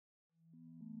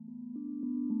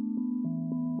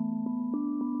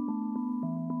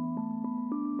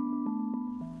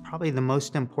probably the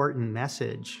most important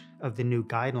message of the new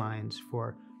guidelines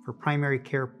for primary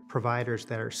care providers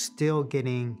that are still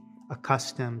getting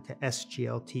accustomed to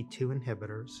SGLT2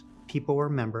 inhibitors. People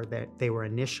remember that they were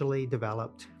initially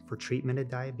developed for treatment of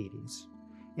diabetes.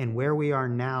 And where we are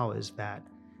now is that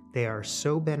they are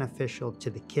so beneficial to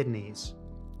the kidneys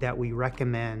that we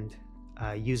recommend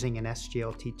using an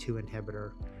SGLT2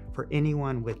 inhibitor for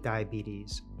anyone with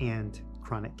diabetes and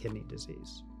chronic kidney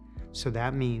disease. So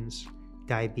that means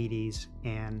diabetes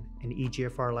and an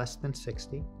eGFR less than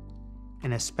 60,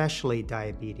 and especially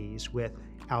diabetes with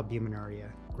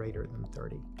albuminuria greater than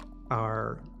 30.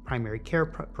 Our primary care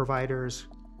providers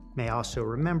may also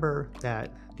remember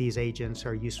that these agents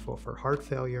are useful for heart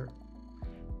failure,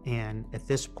 and at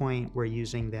this point we're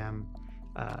using them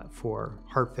for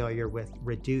heart failure with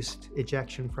reduced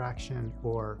ejection fraction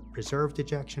or preserved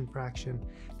ejection fraction.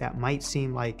 That might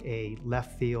seem like a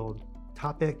left field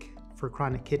topic for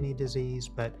chronic kidney disease,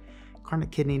 but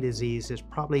chronic kidney disease is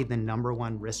probably the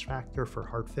 #1 risk factor for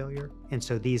heart failure. And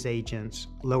so these agents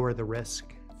lower the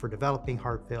risk for developing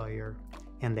heart failure,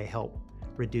 and they help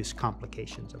reduce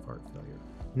complications of heart failure.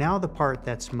 Now the part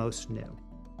that's most new.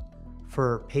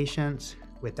 For patients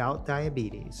without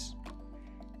diabetes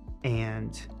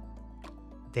and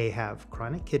they have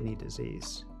chronic kidney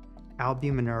disease,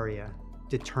 albuminuria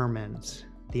determines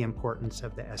the importance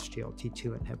of the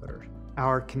SGLT2 inhibitor.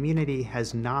 Our community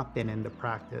has not been in the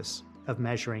practice of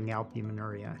measuring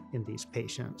albuminuria in these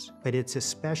patients, but it's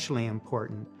especially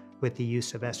important with the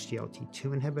use of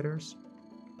SGLT2 inhibitors.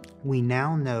 We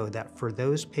now know that for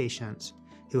those patients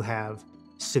who have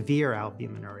severe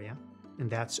albuminuria, and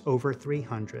that's over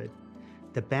 300,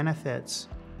 the benefits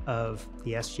of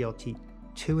the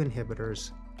SGLT2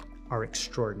 inhibitors are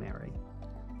extraordinary.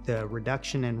 The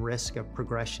reduction in risk of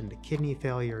progression to kidney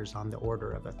failure is on the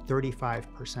order of a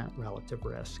 35% relative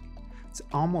risk. It's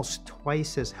almost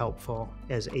twice as helpful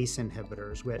as ACE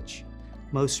inhibitors, which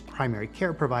most primary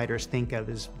care providers think of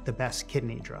as the best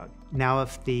kidney drug. Now,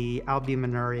 if the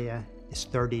albuminuria is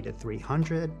 30 to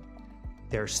 300,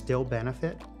 there's still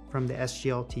benefit from the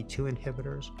SGLT2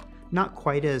 inhibitors. Not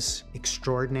quite as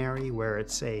extraordinary where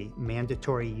it's a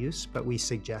mandatory use, but we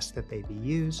suggest that they be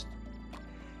used.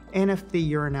 And if the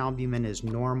urine albumin is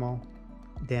normal,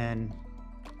 then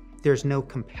there's no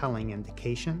compelling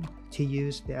indication to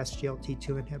use the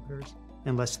SGLT2 inhibitors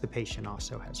unless the patient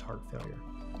also has heart failure.